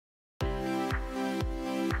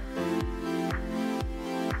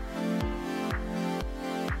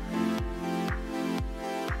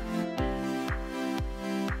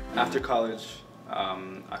After college,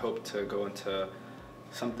 I hope to go into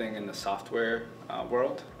something in the software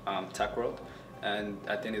world, tech world, and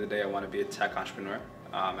at the end of the day I want to be a tech entrepreneur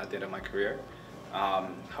at the end of my career.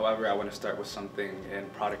 However, I want to start with something in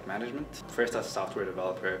product management. First as a software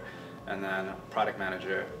developer, and then a product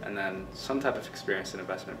manager, and then some type of experience in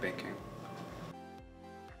investment banking.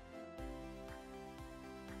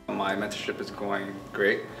 My mentorship is going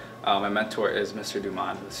great. My mentor is Mr.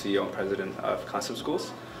 Duman, the CEO and president of Concept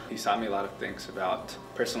Schools. He taught me a lot of things about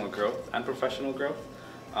personal growth and professional growth.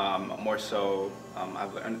 More so,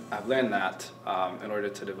 I've learned that in order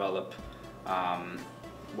to develop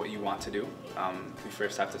what you want to do, we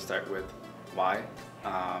first have to start with why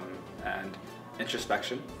and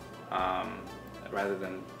introspection rather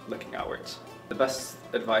than looking outwards. The best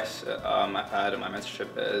advice I've had in my mentorship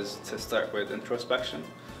is to start with introspection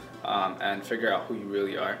and figure out who you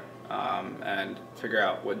really are and figure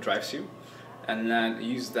out what drives you, and then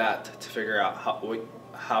use that to figure out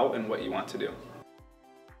how and what you want to do.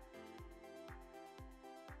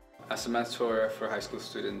 As a mentor for high school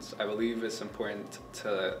students, I believe it's important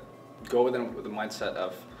to go with them with the mindset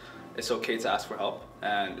of it's okay to ask for help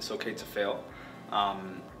and it's okay to fail.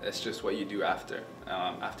 It's just what you do after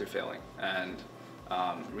failing, and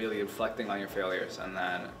really reflecting on your failures and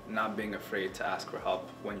then not being afraid to ask for help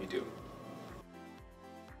when you do.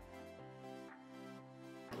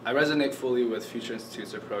 I resonate fully with Future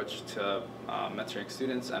Institute's approach to mentoring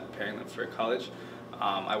students and preparing them for college.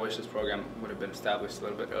 I wish this program would have been established a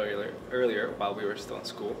little bit earlier while we were still in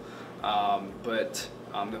school. But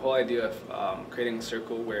the whole idea of creating a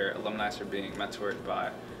circle where alumni are being mentored by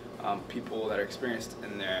people that are experienced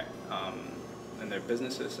in their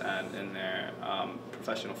businesses and in their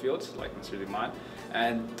professional fields, like Mr. Duman,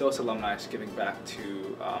 and those alumni giving back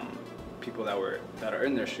to people that are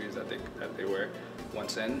in their shoes that they were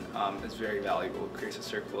once in, is very valuable. It creates a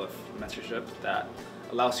circle of mentorship that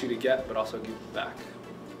allows you to get but also give back.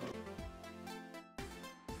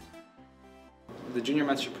 The Junior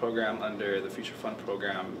Mentorship program under the Future Fund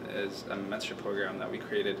program is a mentorship program that we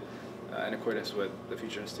created in accordance with the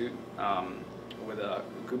Future Institute with a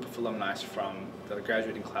group of alumni from the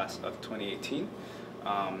graduating class of 2018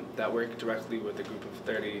 that work directly with a group of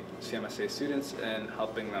 30 CMSA students in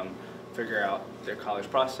helping them figure out their college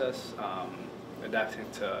process, adapting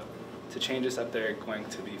to changes that they're going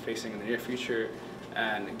to be facing in the near future,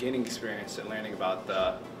 and gaining experience and learning about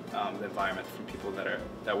the environment from people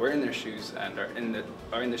that were in their shoes and are in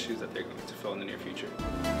the shoes that they're going to fill in the near future.